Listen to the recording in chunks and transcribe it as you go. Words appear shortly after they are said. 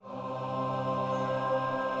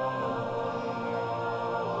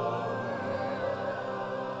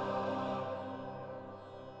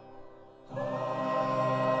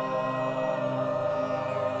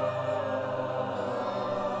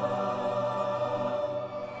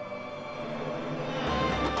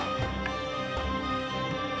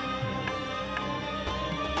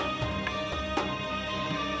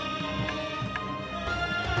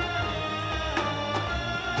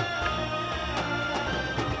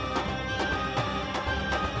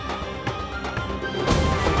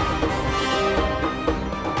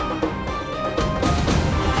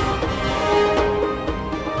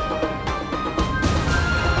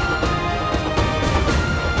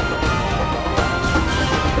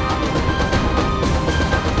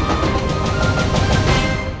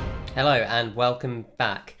and welcome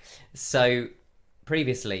back. So,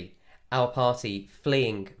 previously, our party,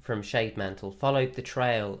 fleeing from Shademantle, followed the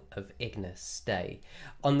trail of Ignis Day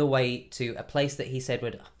on the way to a place that he said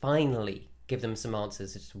would finally give them some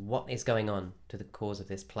answers as to what is going on to the cause of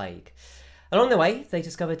this plague. Along the way, they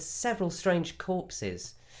discovered several strange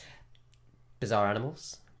corpses, bizarre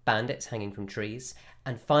animals, bandits hanging from trees,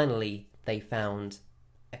 and finally they found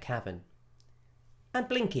a cavern. And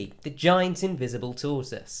Blinky, the giant invisible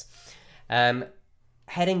tortoise.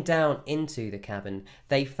 Heading down into the cavern,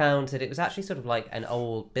 they found that it was actually sort of like an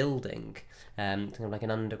old building, kind of like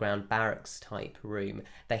an underground barracks type room.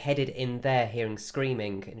 They headed in there, hearing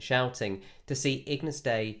screaming and shouting, to see Ignis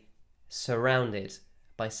Day surrounded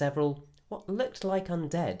by several what looked like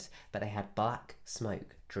undead, but they had black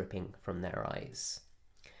smoke dripping from their eyes.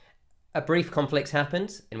 A brief conflict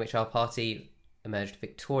happened, in which our party emerged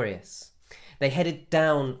victorious. They headed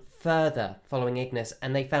down further, following Ignis,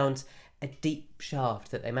 and they found a deep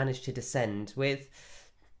shaft that they managed to descend with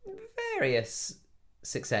various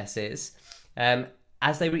successes.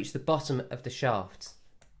 As they reached the bottom of the shaft,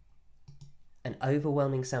 an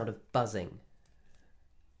overwhelming sound of buzzing,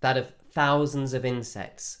 that of thousands of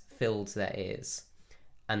insects, filled their ears.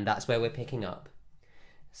 And that's where we're picking up.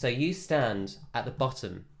 So you stand at the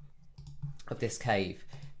bottom of this cave,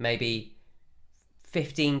 maybe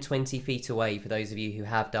 15, 20 feet away for those of you who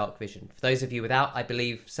have dark vision. For those of you without, I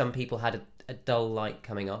believe some people had a dull light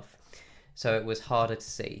coming off, so it was harder to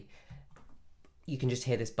see. You can just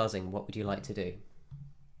hear this buzzing. What would you like to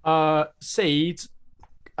do? Seed,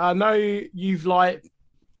 I know you've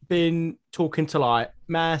been talking to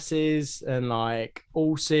masses and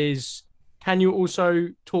horses. Can you also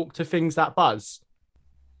talk to things that buzz?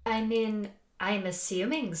 I mean, I'm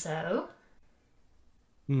assuming so.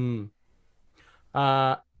 Hmm.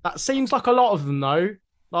 That seems like a lot of them though.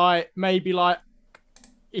 Maybe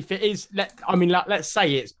if it is, let's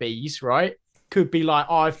say it's bees, right? Could be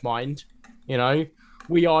hive mind.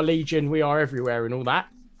 We are legion, we are everywhere, and all that.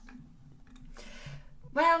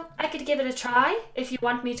 Well, I could give it a try if you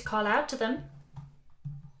want me to call out to them.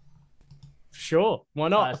 Sure, why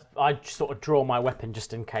not? I sort of draw my weapon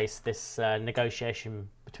just in case this negotiation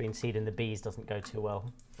between Seed and the bees doesn't go too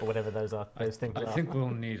well, or whatever those things are. I think we'll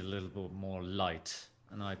need a little bit more light,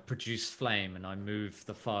 and I produce flame and I move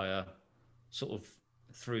the fire sort of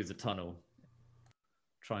through the tunnel,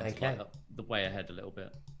 trying to light up the way ahead a little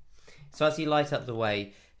bit. So as you light up the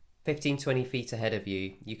way, 15, 20 feet ahead of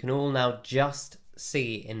you, you can all now just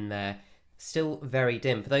see in there, still very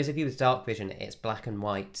dim. For those of you with dark vision, it's black and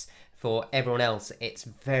white. For everyone else, it's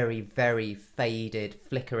very, very faded,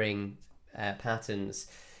 flickering patterns.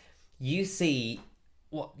 You see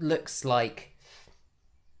what looks like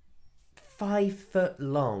 5 foot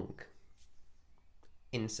long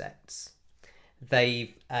insects.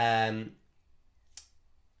 They've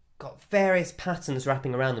got various patterns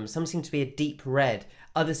wrapping around them. Some seem to be a deep red,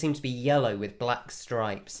 others seem to be yellow with black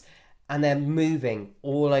stripes, and they're moving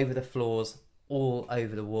all over the floors, all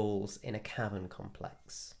over the walls in a cavern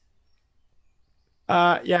complex.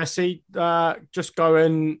 Just go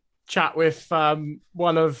and chat with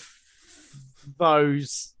one of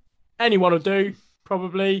those. Anyone will do,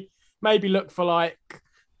 probably. Maybe look for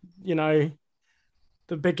the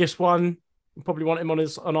biggest one. Probably want him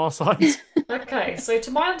on our side. Okay, so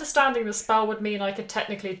to my understanding, the spell would mean I could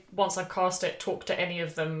technically, once I've cast it, talk to any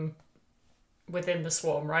of them within the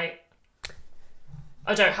swarm, right?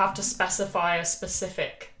 I don't have to specify a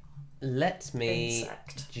specific Let me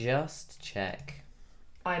insect. just check.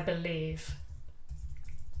 I believe.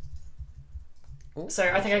 Ooh,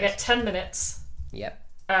 So I think I get 10 minutes. Yep.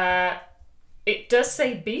 It does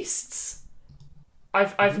say beasts.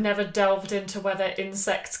 I've never delved into whether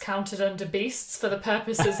insects counted under beasts for the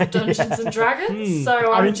purposes of Dungeons and Dragons.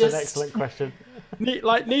 So I'm That's just an excellent question.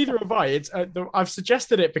 Neither have I. I've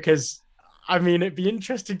suggested it because, it'd be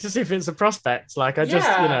interesting to see if it's a prospect.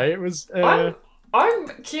 It was. I'm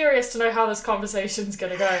curious to know how this conversation's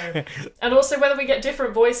gonna go, and also whether we get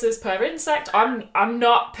different voices per insect. I'm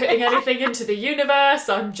not putting anything into the universe.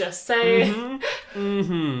 I'm just saying.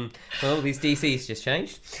 Well, these DCs just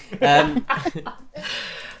changed. Okay,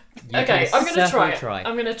 I'm gonna try it.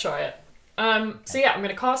 I'm gonna try it. I'm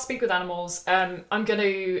gonna cast Speak with Animals. I'm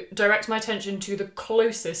gonna direct my attention to the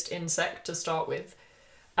closest insect to start with.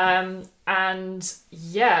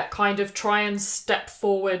 Kind of try and step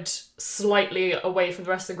forward slightly away from the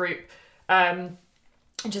rest of the group, and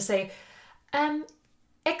just say,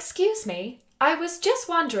 excuse me, I was just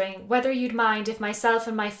wondering whether you'd mind if myself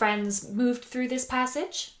and my friends moved through this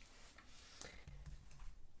passage?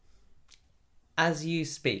 As you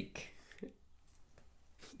speak,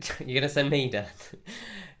 you're going to send me, Dan?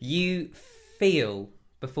 You feel,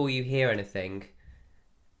 before you hear anything,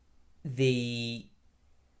 the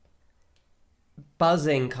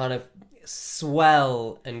buzzing kind of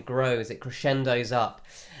swell and grows. It crescendos up.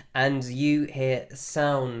 And you hear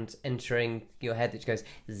sound entering your head that goes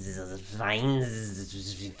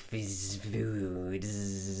food,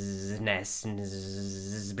 nest,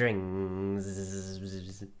 springs.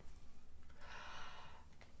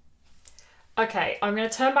 Okay, I'm going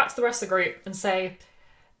to turn back to the rest of the group and say,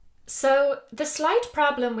 so the slight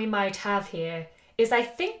problem we might have here is I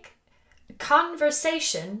think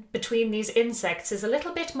conversation between these insects is a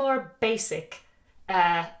little bit more basic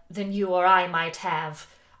than you or I might have.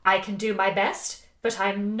 I can do my best, but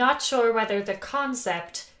I'm not sure whether the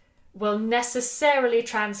concept will necessarily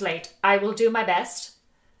translate. I will do my best.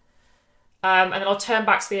 And then I'll turn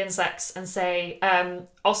back to the insects and say,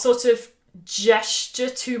 I'll sort of gesture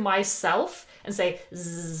to myself and say,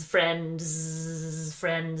 friends,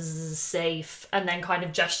 safe, and then kind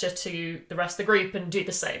of gesture to the rest of the group and do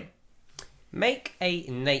the same. Make a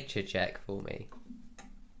nature check for me.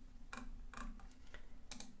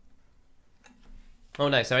 Oh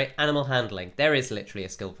no, sorry, animal handling. There is literally a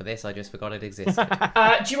skill for this, I just forgot it existed.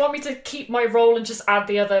 Do you want me to keep my roll and just add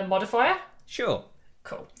the other modifier? Sure.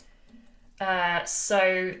 Cool.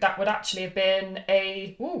 So that would actually have been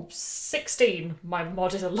a 16. My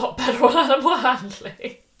mod is a lot better on animal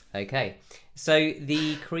handling. Okay, so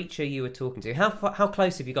the creature you were talking to, how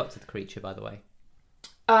close have you got to the creature, by the way?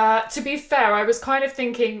 To be fair, I was kind of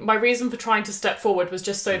thinking my reason for trying to step forward was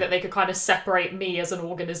just so that they could kind of separate me as an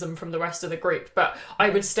organism from the rest of the group. But I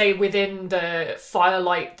would stay within the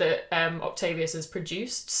firelight that Octavius has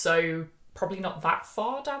produced, so probably not that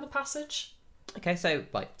far down the passage. Okay, so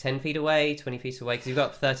like 10 feet away, 20 feet away, because you've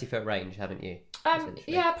got 30-foot range, haven't you?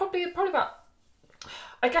 Yeah, probably about...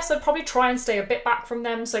 I guess I'd probably try and stay a bit back from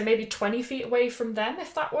them, so maybe 20 feet away from them,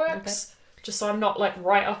 if that works. Okay. Just so I'm not, like,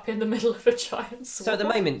 right up in the middle of a giant swamp. So at the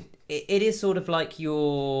moment, it is sort of like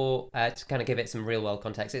you're... to kind of give it some real-world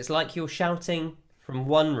context, it's like you're shouting from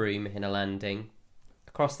one room in a landing,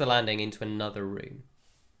 across the landing into another room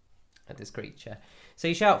at this creature. So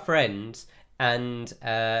you shout friends, and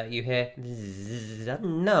you hear...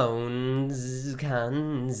 unknowns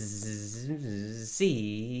can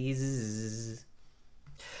seize...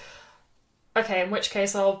 Okay, in which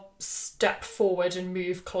case I'll step forward and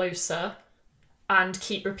move closer and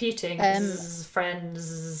keep repeating,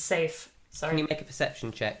 friends, safe. Sorry. Can you make a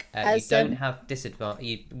perception check? You don't have disadvantage.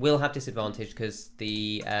 You will have disadvantage because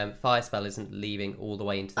the fire spell isn't leaving all the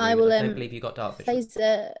way into the room. I don't believe you got dark vision.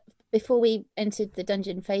 Phaser, before we entered the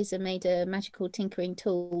dungeon, Phaser made a magical tinkering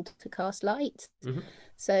tool to cast light. Mm-hmm.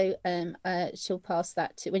 So she'll pass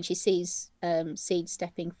that to when she sees Seed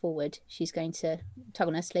stepping forward. She's going to tug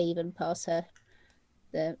on her sleeve and pass her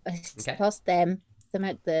pass them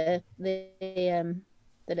the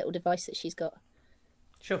little device that she's got.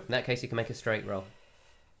 Sure. In that case, you can make a straight roll.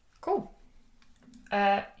 Cool.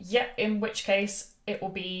 In which case it will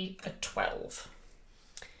be a 12.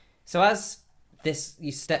 So as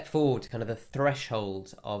you step forward to kind of the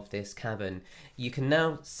threshold of this cavern, you can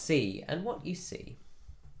now see, and what you see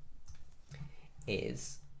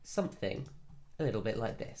is something a little bit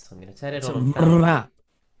like this. I'm going to turn it on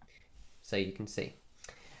so you can see.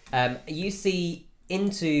 You see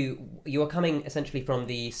you are coming essentially from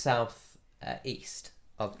the south east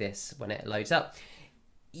of this when it loads up.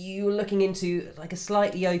 You're looking into like a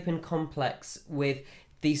slightly open complex with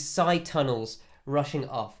these side tunnels rushing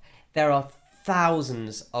off. There are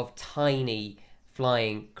thousands of tiny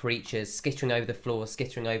flying creatures skittering over the floor,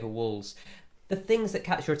 skittering over walls. The things that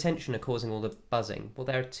catch your attention are causing all the buzzing. Well,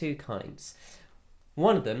 there are two kinds.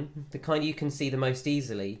 One of them, the kind you can see the most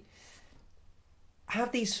easily,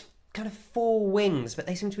 have these kind of four wings, but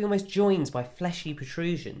they seem to be almost joined by fleshy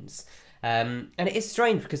protrusions. And it is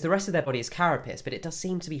strange because the rest of their body is carapace, but it does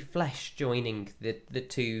seem to be flesh joining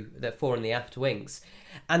the four and the aft wings.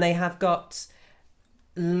 And they have got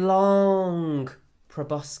long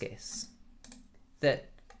proboscis that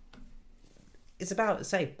is about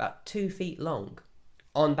 2 feet long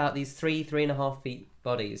on about these 3.5 feet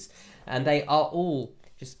bodies, and they are all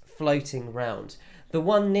just floating around. The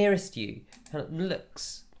one nearest you kind of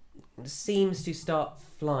seems to start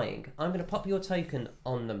flying. I'm going to pop your token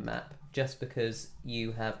on the map just because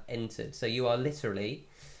you have entered. So you are literally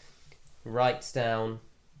right down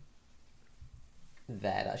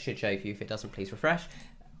there. That should show you. If it doesn't, please refresh.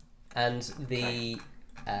 And the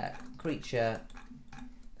creature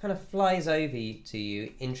kind of flies over to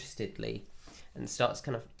you interestedly and starts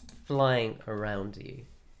kind of flying around you.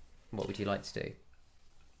 What would you like to do?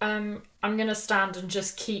 I'm going to stand and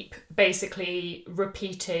just keep basically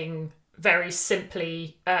repeating very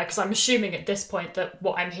simply, because I'm assuming at this point that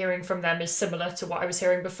what I'm hearing from them is similar to what I was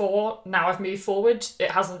hearing before. Now I've moved forward.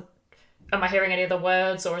 It hasn't. Am I hearing any of the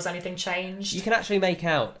words, or has anything changed? You can actually make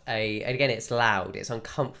out and again, it's loud. It's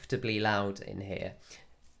uncomfortably loud in here.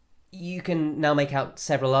 You can now make out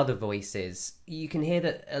several other voices. You can hear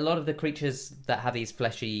that a lot of the creatures that have these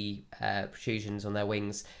fleshy protrusions on their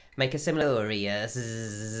wings make a similar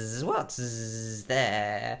what's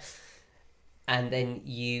there? And then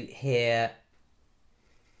you hear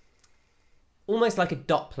almost like a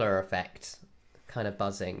Doppler effect kind of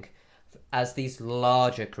buzzing as these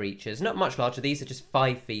larger creatures, not much larger, these are just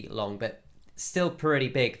 5 feet long, but still pretty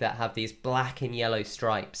big, that have these black and yellow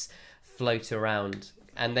stripes float around.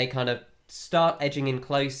 And they kind of start edging in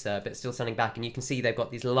closer, but still standing back. And you can see they've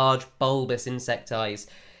got these large bulbous insect eyes,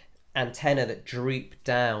 antennae that droop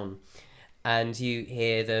down. And you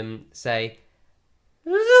hear them say,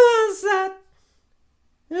 "What's that?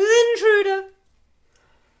 Intruder."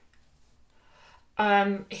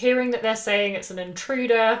 Hearing that they're saying it's an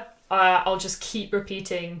intruder, I'll just keep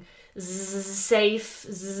repeating, safe,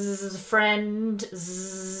 friend,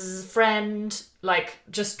 friend, like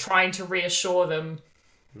just trying to reassure them.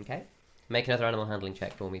 Okay. Make another animal handling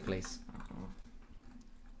check for me, please.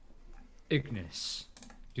 Ignis,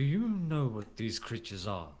 do you know what these creatures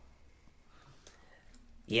are?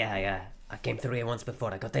 Yeah. I came through here once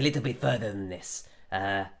before. I got a little bit further than this.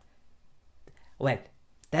 Well,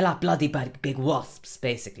 they're like bloody big wasps,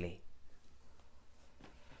 basically.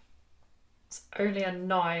 It's only a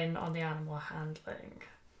 9 on the animal handling.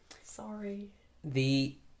 Sorry.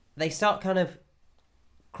 They start kind of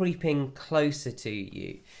creeping closer to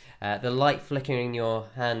you. The light flickering in your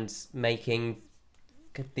hands, making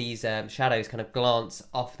these shadows kind of glance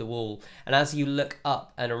off the wall. And as you look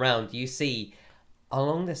up and around, you see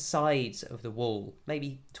along the sides of the wall,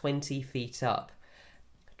 maybe 20 feet up,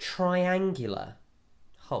 triangular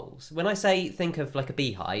holes. When I say think of like a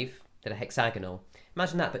beehive that are hexagonal,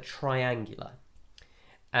 imagine that but triangular.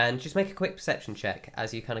 And just make a quick perception check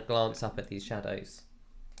as you kind of glance up at these shadows.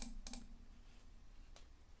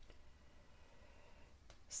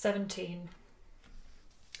 17.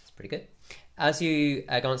 That's pretty good. As you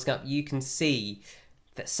glance up, you can see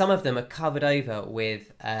that some of them are covered over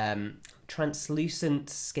with translucent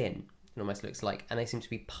skin, it almost looks like, and they seem to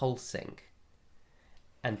be pulsing.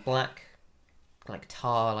 And black, like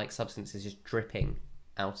tar-like substances just dripping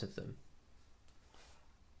out of them.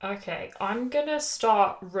 Okay, I'm gonna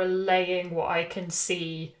start relaying what I can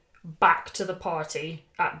see back to the party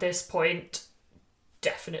at this point,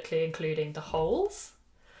 definitely including the holes.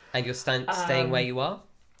 And you're staying where you are?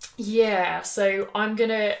 Yeah, so I'm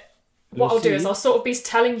gonna... What I'll do is I'll sort of be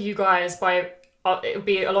telling you guys by... it'll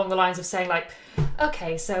be along the lines of saying like,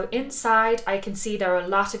 okay, so inside I can see there are a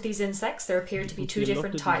lot of these insects. There appear to be 2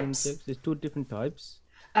 different types. There's 2 different types.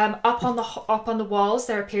 Up on the walls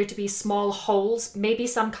there appear to be small holes, maybe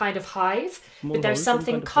some kind of hive, but there's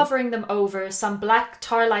something covering them over, some black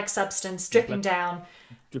tar-like substance dripping down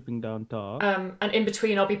tar. And in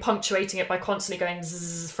between I'll be punctuating it by constantly going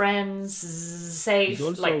zzz, friends, zzz, safe,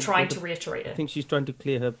 like trying to reiterate it. I think she's trying to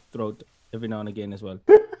clear her throat every now and again as well.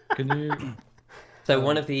 Can you... So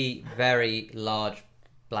one of the very large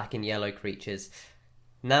black and yellow creatures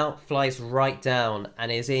now flies right down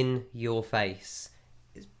and is in your face.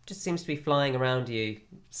 It just seems to be flying around you,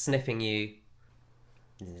 sniffing you.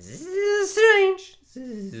 Strange.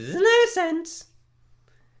 No sense.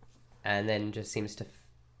 And then just seems to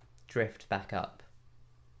drift back up.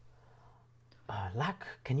 Lack,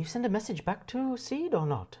 can you send a message back to Seed or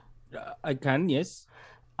not? I can, yes.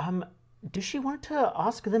 Does she want to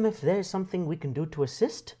ask them if there's something we can do to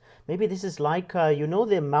assist? Maybe this is like,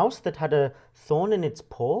 the mouse that had a thorn in its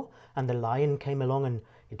paw, and the lion came along and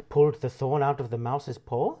it pulled the thorn out of the mouse's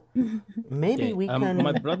paw? Maybe we can...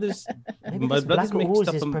 My brothers mixed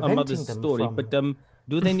up a mother's story, but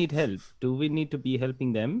do they need help? Do we need to be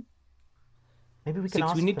helping them? Maybe we can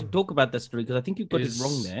ask we need them. to talk about that story, because I think you got it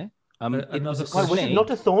wrong there. It was was it not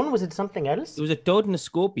a thorn? Was it something else? It was a toad and a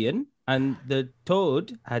scorpion, and the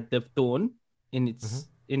toad had the thorn in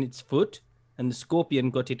its foot, and the scorpion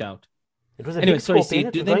got it out. It was a big scorpion.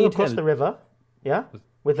 It was going across the river. Yeah,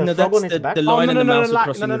 with a frog on its back. The lion and the mouse are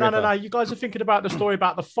crossing the river. No. You guys are thinking about the story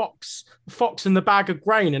about the fox and the bag of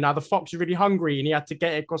grain, and how the fox was really hungry and he had to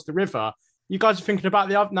get it across the river. You guys are thinking about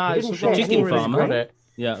the other. No, it's the chicken farmer.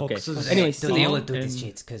 Yeah, okay. Anyway, they all do this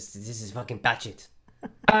shit because this is fucking batshit.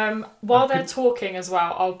 While they're talking as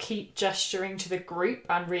well, I'll keep gesturing to the group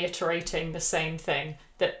and reiterating the same thing,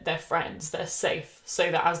 that they're friends, they're safe,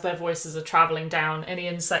 so that as their voices are travelling down, any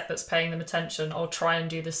insect that's paying them attention, I'll try and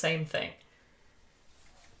do the same thing.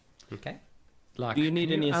 Okay. Like, Do you need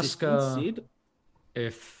can any ask assistance, Sid?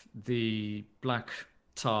 if the black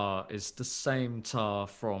tar is the same tar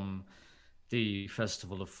from the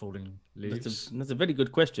Festival of Falling Leaves? That's a very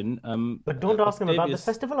good question. But don't ask them about the Octavius-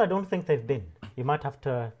 festival. I don't think they've been. You might have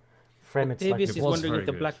to frame it Octavius slightly. is was wondering very if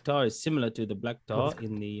the good. black tar is similar to the black tar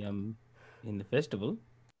in the festival.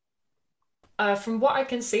 From what I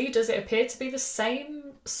can see, does it appear to be the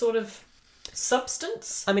same sort of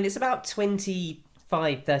substance? I mean, it's about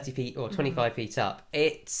 25, 30 feet or 25 feet up.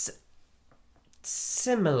 It's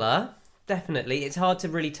similar, definitely. It's hard to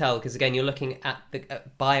really tell because, again, you're looking at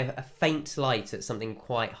by a faint light at something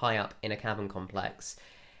quite high up in a cavern complex.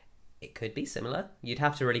 It could be similar. You'd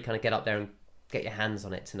have to really kind of get up there and get your hands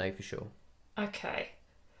on it to know for sure. Okay.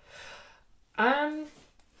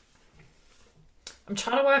 I'm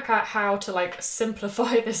trying to work out how to like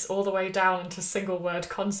simplify this all the way down into single word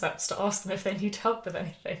concepts to ask them if they need help with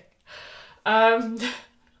anything.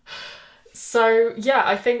 So yeah,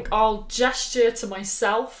 I think I'll gesture to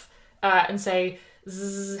myself and say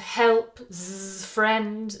help,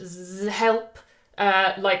 friend, help,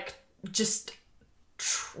 like just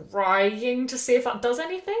trying to see if that does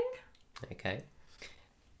anything. Okay.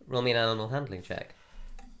 Roll me an animal handling check.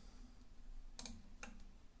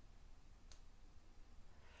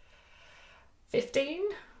 15.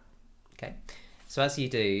 Okay. So as you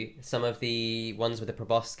do, some of the ones with the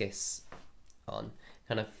proboscis on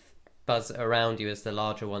kind of buzz around you as the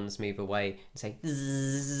larger ones move away and say,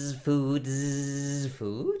 "Zzz, food, zzz,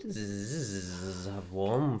 food, zzz,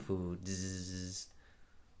 warm food, zzz."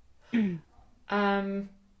 I'm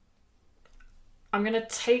gonna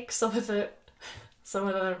take some of the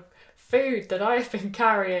food that I've been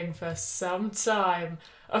carrying for some time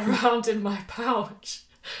around in my pouch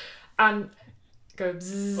and go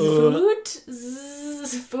food,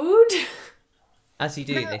 food. As you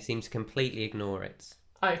do, they seem to completely ignore it.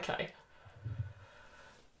 Okay.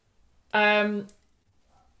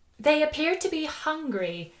 They appear to be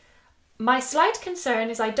hungry. My slight concern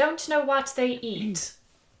is I don't know what they eat.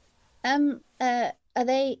 Are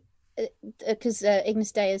they? Because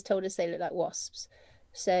Ignis Day has told us they look like wasps.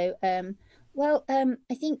 So, I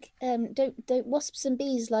think don't wasps and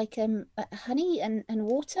bees like honey and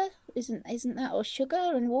water? Isn't that, or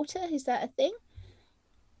sugar and water? Is that a thing?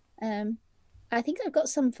 I think I've got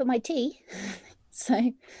some for my tea. So,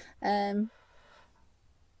 in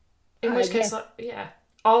which case,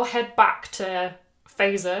 I'll head back to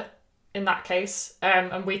Phaser in that case,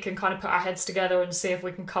 and we can kind of put our heads together and see if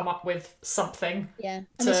we can come up with something. Yeah,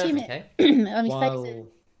 I'm assuming. Okay. I mean, Phaser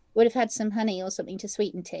would have had some honey or something to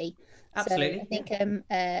sweeten tea. Absolutely. So I think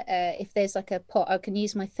if there's like a pot, I can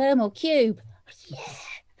use my thermal cube,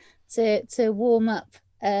 to warm up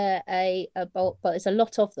a bowl, but there's a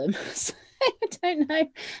lot of them, so I don't know.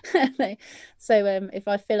 So if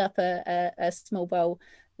I fill up a small bowl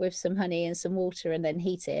with some honey and some water and then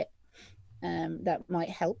heat it, that might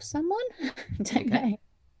help someone. I don't know.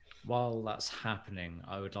 While that's happening,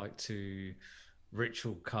 I would like to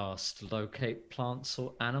ritual cast locate plants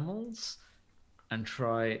or animals and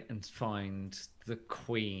try and find the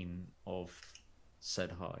queen of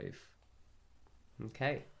said hive.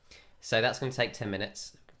 Okay. So that's going to take 10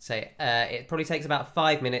 minutes. So it probably takes about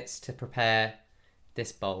 5 minutes to prepare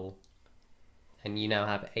this bowl. And you now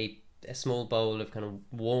have a small bowl of kind of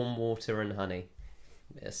warm water and honey.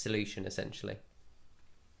 A solution, essentially.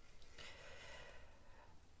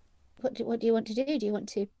 What do you want to do? Do you want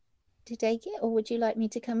to take it, or would you like me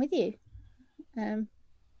to come with you?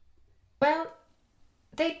 Well,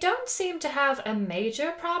 they don't seem to have a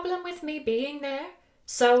major problem with me being there,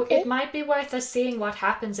 so Okay. it might be worth us seeing what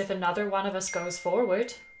happens if another one of us goes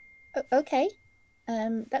forward. Okay,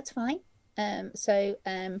 that's fine. So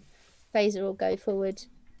Phaser will go forward,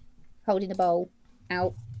 holding the bowl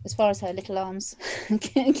out as far as her little arms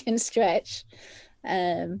can stretch,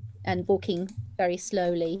 and walking very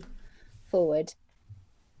slowly forward.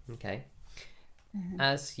 Okay.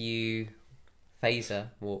 As Phaser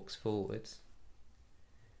walks forwards,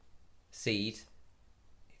 Seed,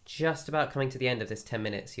 just about coming to the end of this 10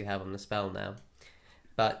 minutes you have on the spell now,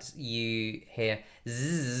 but you hear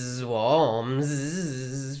zzz, warm,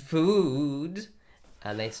 zzz, food,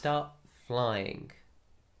 and they start flying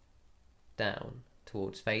down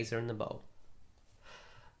towards Phaser and the bowl.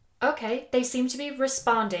 Okay, they seem to be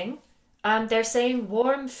responding. They're saying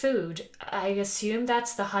warm food. I assume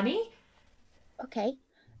that's the honey? Okay,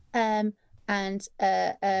 and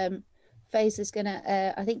Phaser's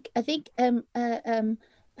gonna. I think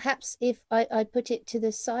perhaps if I put it to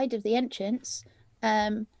the side of the entrance,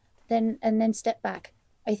 then step back.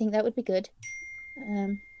 I think that would be good.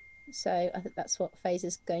 So I think that's what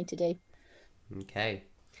Phaser's going to do. Okay.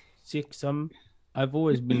 6 I've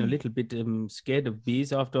always been a little bit scared of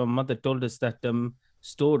bees after our mother told us that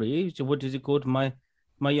story. So what is it called? My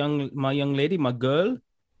young lady, my girl.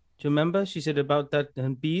 Do you remember? She said about that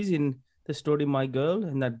bees in the story My Girl,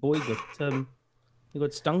 and that boy got he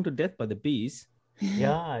got stung to death by the bees.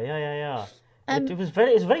 Yeah. It's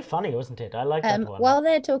very funny, wasn't it? I like that one. While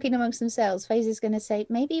they're talking amongst themselves, Fraser's going to say,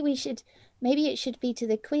 maybe it should be to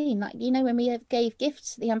the Queen. Like, when we gave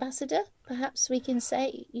gifts to the ambassador, perhaps we can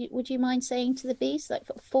say, would you mind saying to the bees, like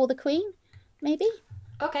for the Queen, maybe?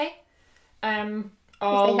 Okay. If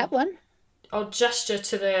they have one. I'll gesture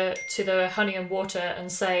to the honey and water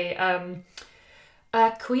and say,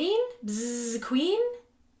 Queen, bzz, Queen,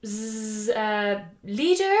 bzz,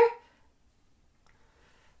 leader.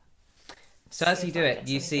 So as you do it,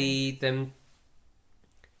 you see them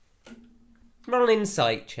roll an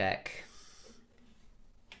insight check.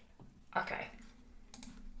 Okay.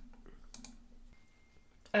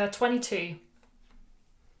 22.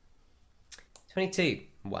 22.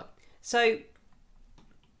 What? So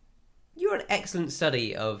you're an excellent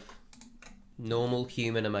study of normal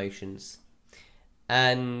human emotions,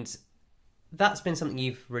 and that's been something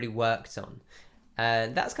you've really worked on,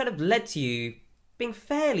 and that's kind of led to you being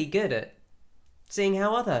fairly good at seeing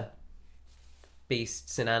how other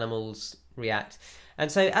beasts and animals react.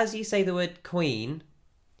 And so as you say the word queen,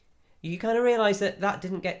 you kind of realise that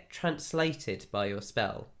didn't get translated by your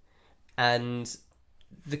spell, and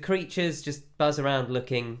the creatures just buzz around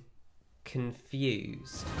looking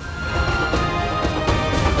confused.